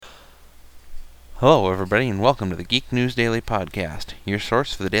Hello, everybody, and welcome to the Geek News Daily Podcast, your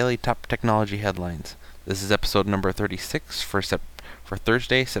source for the daily top technology headlines. This is episode number 36 for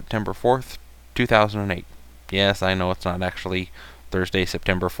Thursday, September 4th, 2008. Yes, I know it's not actually Thursday,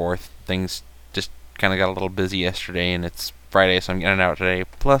 September 4th. Things just kind of got a little busy yesterday, and it's Friday, so I'm getting it out today.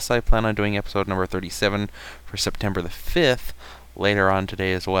 Plus, I plan on doing episode number 37 for September the 5th later on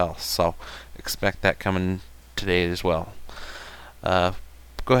today as well, so expect that coming today as well.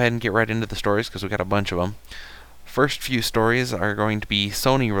 Go ahead and get right into the stories because we got a bunch of them. First few stories are going to be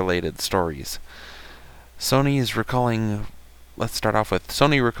Sony-related stories. Let's start off with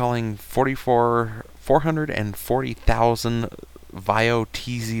Sony recalling 440,000 VAIO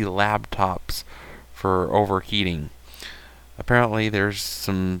TZ laptops for overheating. Apparently there's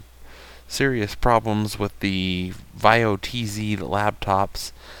some serious problems with the VAIO TZ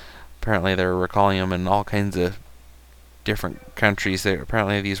laptops. Apparently they're recalling them in all kinds of different countries.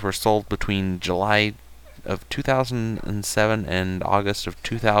 Apparently these were sold between July of 2007 and August of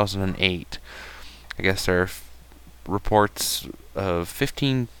 2008. I guess there are reports of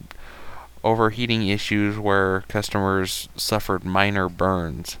 15 overheating issues where customers suffered minor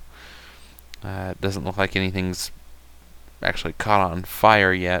burns. It doesn't look like anything's actually caught on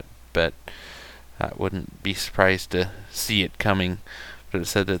fire yet, but I wouldn't be surprised to see it coming. But it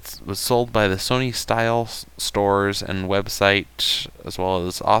said it was sold by the Sony Style stores and website, as well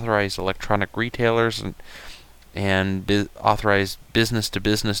as authorized electronic retailers and authorized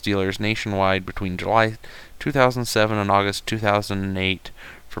business-to-business dealers nationwide between July 2007 and August 2008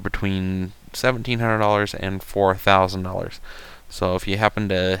 for between $1,700 and $4,000. So if you happen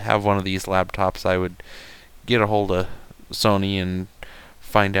to have one of these laptops, I would get a hold of Sony and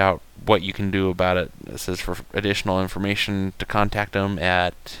find out what you can do about it. It says for additional information to contact them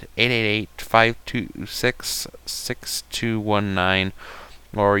at 888-526-6219,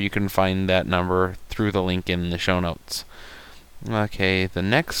 or you can find that number through the link in the show notes. Okay, the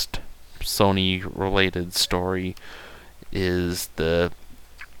next Sony-related story is that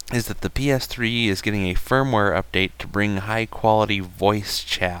the PS3 is getting a firmware update to bring high-quality voice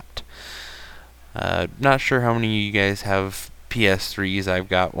chat. Not sure how many of you guys have PS3s. I've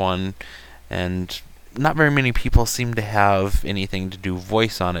got one, and not very many people seem to have anything to do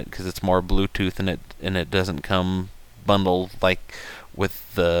voice on it because it's more Bluetooth and it doesn't come bundled like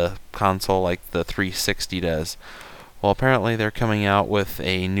with the console like the 360 does. Well, apparently they're coming out with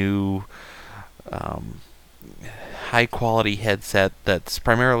a new high quality headset that's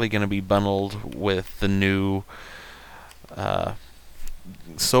primarily going to be bundled with the new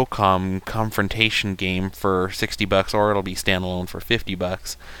SOCOM confrontation game for $60, or it'll be standalone for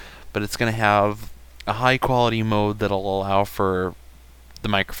 $50. But it's going to have a high quality mode that'll allow for the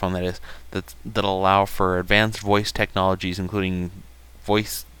microphone, that'll allow for advanced voice technologies, including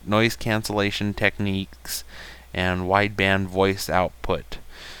voice noise cancellation techniques and wideband voice output.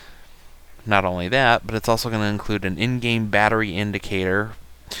 Not only that, but it's also going to include an in-game battery indicator,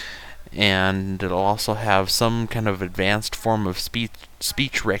 and it'll also have some kind of advanced form of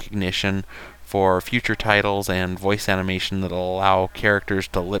speech recognition for future titles and voice animation that'll allow characters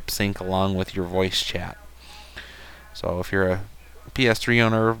to lip sync along with your voice chat. So if you're a PS3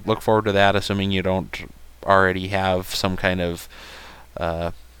 owner, look forward to that, assuming you don't already have some kind of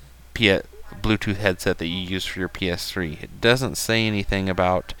Bluetooth headset that you use for your PS3. It doesn't say anything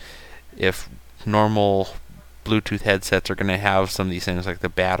about if normal Bluetooth headsets are going to have some of these things like the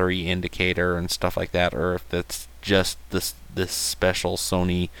battery indicator and stuff like that, or if that's just this special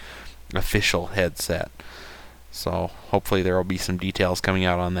Sony official headset. So hopefully there will be some details coming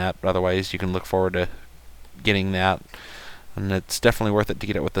out on that. Otherwise, you can look forward to getting that, and it's definitely worth it to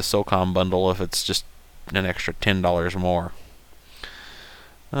get it with the SOCOM bundle if it's just an extra $10 more.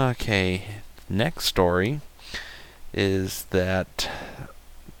 Okay, next story is that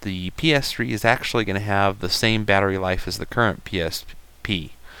the PS3 is actually going to have the same battery life as the current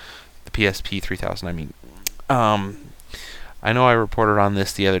PSP. The PSP 3000, I mean. I know I reported on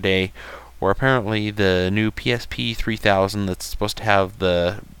this the other day, where apparently the new PSP 3000 that's supposed to have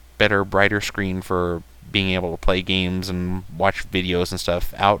the better, brighter screen for being able to play games and watch videos and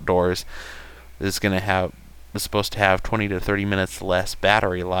stuff outdoors is supposed to have 20 to 30 minutes less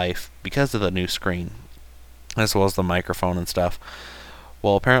battery life because of the new screen, as well as the microphone and stuff.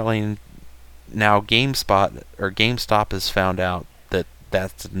 Well, apparently now GameStop has found out that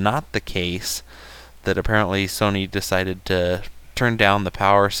that's not the case, that apparently Sony decided to turn down the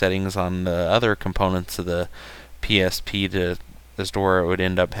power settings on the other components of the PSP as to where it would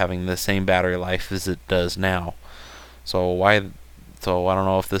end up having the same battery life as it does now. So I don't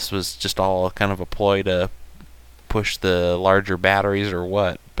know if this was just all kind of a ploy to push the larger batteries or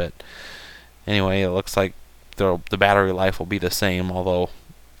what, but Anyway, it looks like the battery life will be the same, although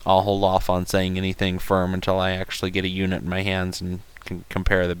I'll hold off on saying anything firm until I actually get a unit in my hands and can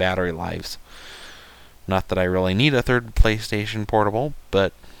compare the battery lives. Not that I really need a third PlayStation Portable,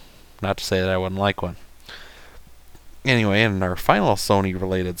 but not to say that I wouldn't like one. Anyway, in our final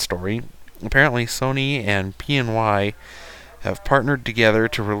Sony-related story, apparently Sony and PNY have partnered together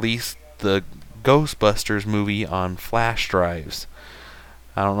to release the Ghostbusters movie on flash drives.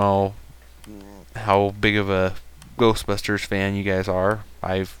 I don't know how big of a Ghostbusters fan you guys are.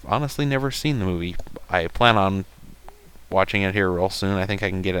 I've honestly never seen the movie. I plan on watching it here real soon. I think I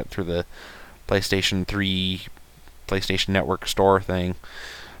can get it through the PlayStation 3 PlayStation Network store thing,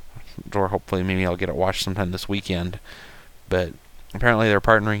 or hopefully maybe I'll get it watched sometime this weekend. But apparently they're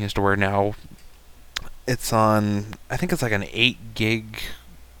partnering as to where now it's on, I think it's like an 8 gig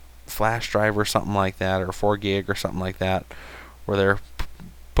flash drive or something like that, or 4 gig or something like that, where they're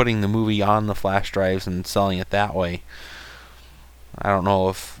putting the movie on the flash drives and selling it that way. I don't know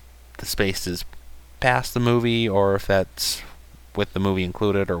if the space is past the movie or if that's with the movie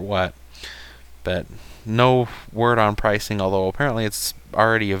included or what, but no word on pricing, although apparently it's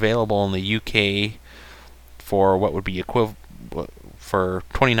already available in the UK for what would be for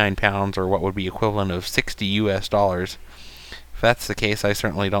 £29, or what would be equivalent of $60 US. If that's the case, I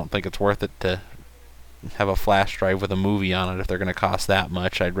certainly don't think it's worth it to have a flash drive with a movie on it if they're going to cost that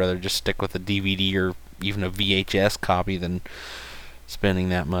much. I'd rather just stick with a DVD or even a VHS copy than spending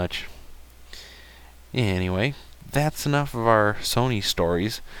that much. Anyway, that's enough of our Sony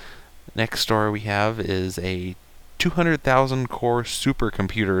stories. Next story we have is a 200,000 core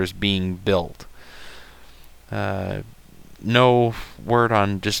supercomputer is being built. No word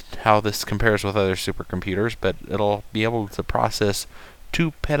on just how this compares with other supercomputers, but it'll be able to process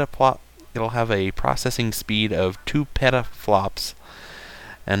 2 petaflops. It'll have a processing speed of 2 petaflops,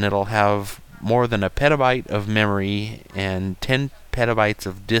 and it'll have more than a petabyte of memory and 10 petabytes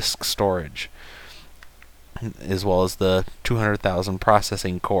of disk storage, as well as the 200,000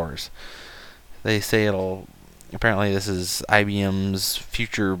 processing cores. They say apparently this is IBM's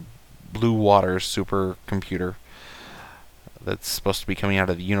future Blue Waters supercomputer that's supposed to be coming out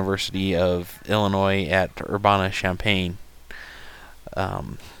of the University of Illinois at Urbana-Champaign.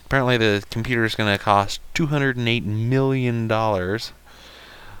 Apparently the computer is going to cost $208 million,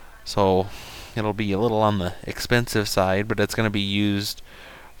 so it'll be a little on the expensive side, but it's going to be used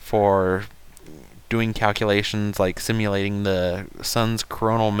for doing calculations like simulating the sun's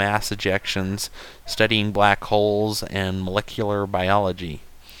coronal mass ejections, studying black holes, and molecular biology.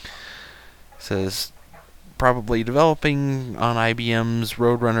 It says probably developing on IBM's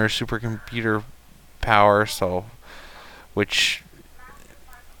Roadrunner supercomputer power, which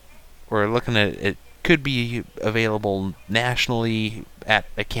we're looking at, it could be available nationally at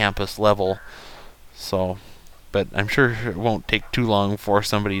a campus level. But I'm sure it won't take too long for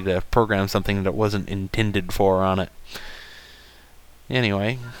somebody to program something that wasn't intended for on it.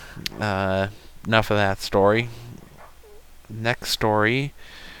 Anyway, enough of that story. Next story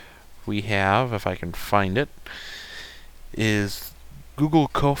we have, if I can find it, is Google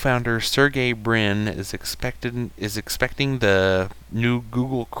co-founder Sergey Brin is expecting the new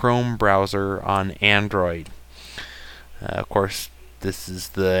Google Chrome browser on Android. Of course, this is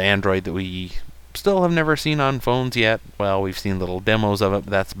the Android that we still have never seen on phones yet. Well, we've seen little demos of it, but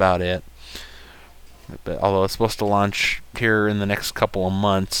that's about it. But although it's supposed to launch here in the next couple of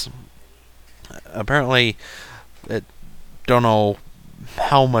months, apparently, don't know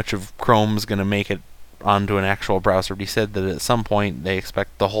how much of Chrome's going to make it onto an actual browser. But he said that at some point they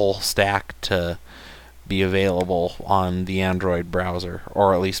expect the whole stack to be available on the Android browser,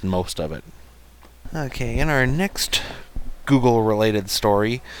 or at least most of it. Okay, in our next Google-related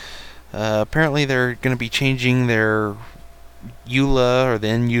story, apparently they're going to be changing their EULA, or the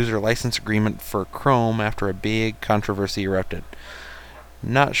End User License Agreement, for Chrome after a big controversy erupted.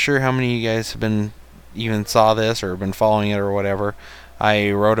 Not sure how many of you guys have even saw this or been following it or whatever.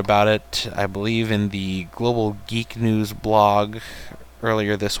 I wrote about it, I believe, in the Global Geek News blog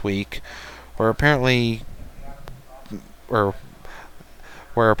earlier this week, where apparently in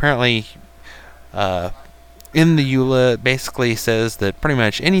the EULA, it basically says that pretty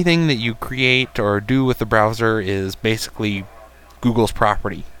much anything that you create or do with the browser is basically Google's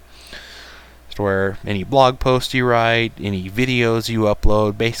property. So where any blog post you write, any videos you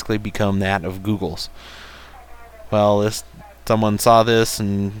upload, basically become that of Google's. Well, someone saw this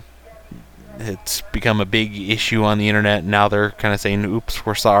and it's become a big issue on the internet, and now they're kind of saying, oops,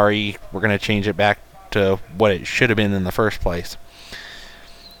 we're sorry, we're going to change it back to what it should have been in the first place.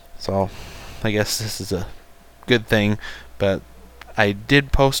 So I guess this is a good thing, but I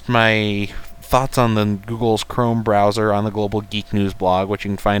did post my thoughts on the Google's Chrome browser on the Global Geek News blog, which you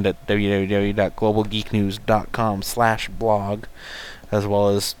can find at www.globalgeeknews.com/blog, as well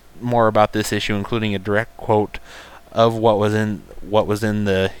as more about this issue, including a direct quote of what was in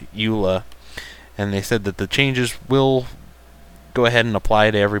the EULA. And they said that the changes will go ahead and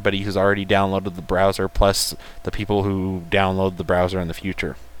apply to everybody who's already downloaded the browser, plus the people who download the browser in the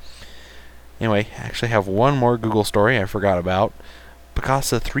future. Anyway, I actually have one more Google story I forgot about.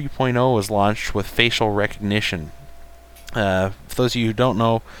 Picasa 3.0 was launched with facial recognition. For those of you who don't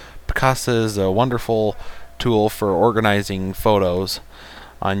know, Picasa is a wonderful tool for organizing photos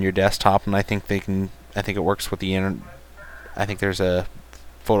on your desktop, and I think it works with the internet. I think there's a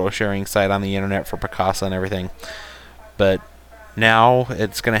photo sharing site on the internet for Picasa and everything. But now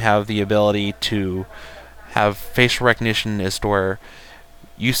it's going to have the ability to have facial recognition as to where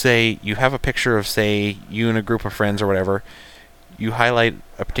you say you have a picture of, say, you and a group of friends or whatever. You highlight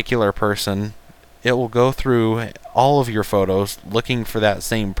a particular person, it will go through all of your photos looking for that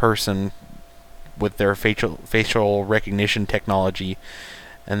same person with their facial recognition technology,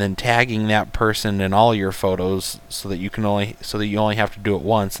 and then tagging that person in all your photos so that you only have to do it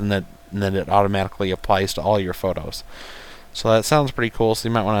once, and then it automatically applies to all your photos. So that sounds pretty cool, so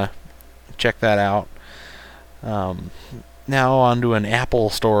you might want to check that out. Now on to an Apple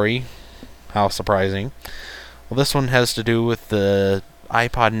story. How surprising. Well, this one has to do with the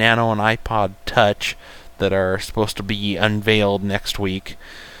iPod Nano and iPod Touch that are supposed to be unveiled next week.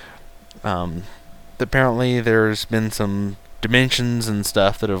 Apparently there's been some dimensions and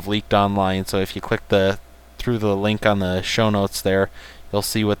stuff that have leaked online, so if you click through the link on the show notes there, you'll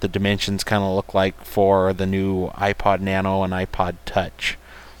see what the dimensions kind of look like for the new iPod Nano and iPod Touch.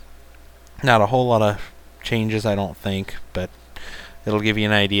 Not a whole lot of changes, I don't think, but it'll give you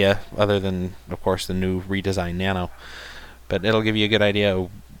an idea, other than, of course, the new redesigned Nano. But it'll give you a good idea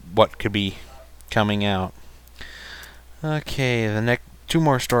of what could be coming out. Okay, the next two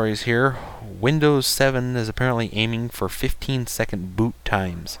more stories here. Windows 7 is apparently aiming for 15-second boot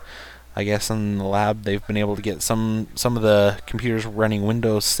times. I guess in the lab they've been able to get some of the computers running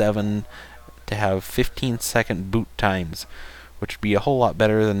Windows 7 to have 15-second boot times, which would be a whole lot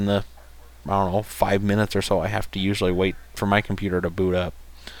better than the 5 minutes or so I have to usually wait for my computer to boot up.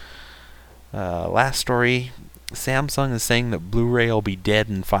 Last story, Samsung is saying that Blu-ray will be dead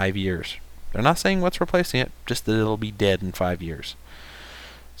in 5 years. They're not saying what's replacing it, just that it'll be dead in 5 years.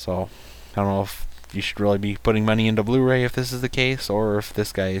 So, I don't know if you should really be putting money into Blu-ray if this is the case, or if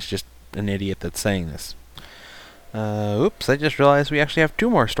this guy is just an idiot that's saying this. Oops, I just realized we actually have two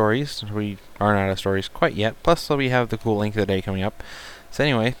more stories. We aren't out of stories quite yet, plus we have the cool link of the day coming up. So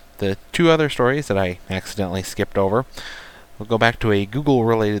anyway, the two other stories that I accidentally skipped over. We'll go back to a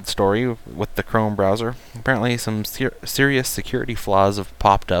Google-related story with the Chrome browser. Apparently some serious security flaws have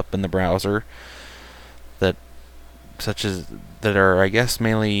popped up in the browser that are, I guess,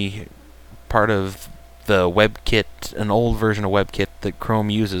 mainly part of the WebKit, an old version of WebKit that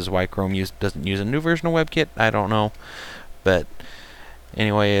Chrome uses. Why Chrome doesn't use a new version of WebKit, I don't know. But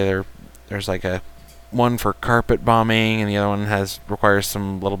anyway, there's like a one for carpet bombing, and the other one requires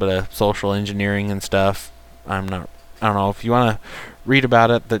some little bit of social engineering and stuff. I don't know if you want to read about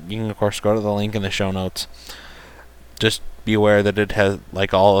it. That you can of course go to the link in the show notes. Just be aware that it has,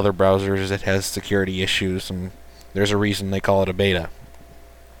 like all other browsers, it has security issues, and there's a reason they call it a beta.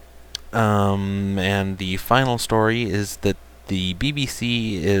 And the final story is that the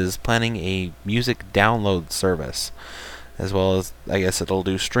BBC is planning a music download service, as well as, I guess, it'll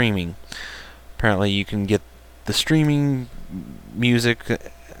do streaming. Apparently you can get the streaming music.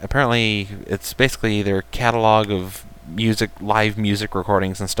 Apparently it's basically their catalog of live music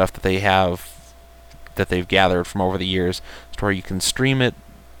recordings and stuff that they've gathered from over the years, to where you can stream it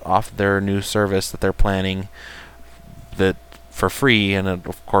off their new service that they're planning that for free, and it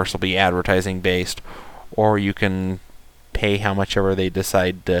of course will be advertising based, or you can pay how much ever they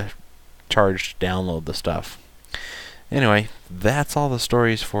decide to charge to download the stuff. Anyway, that's all the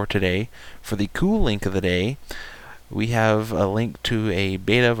stories for today. For the cool link of the day, we have a link to a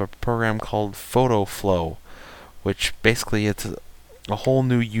beta of a program called PhotoFlow, which basically it's a whole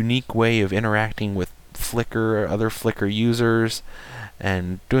new unique way of interacting with Flickr, other Flickr users,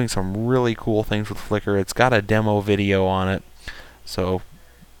 and doing some really cool things with Flickr. It's got a demo video on it, so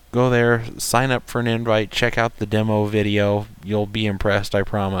go there, sign up for an invite, check out the demo video. You'll be impressed, I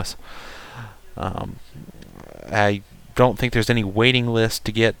promise. I don't think there's any waiting list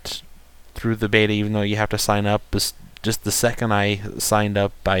to get through the beta, even though you have to sign up. Just the second I signed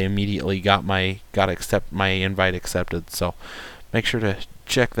up, I immediately got my invite accepted. So make sure to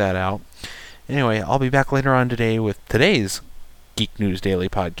check that out. Anyway, I'll be back later on today with today's Geek News Daily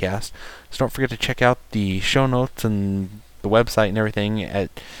podcast. So don't forget to check out the show notes and the website and everything at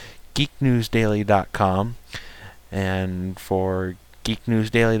geeknewsdaily.com. And for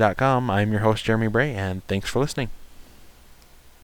geeknewsdaily.com, I'm your host, Jeremy Bray, and thanks for listening.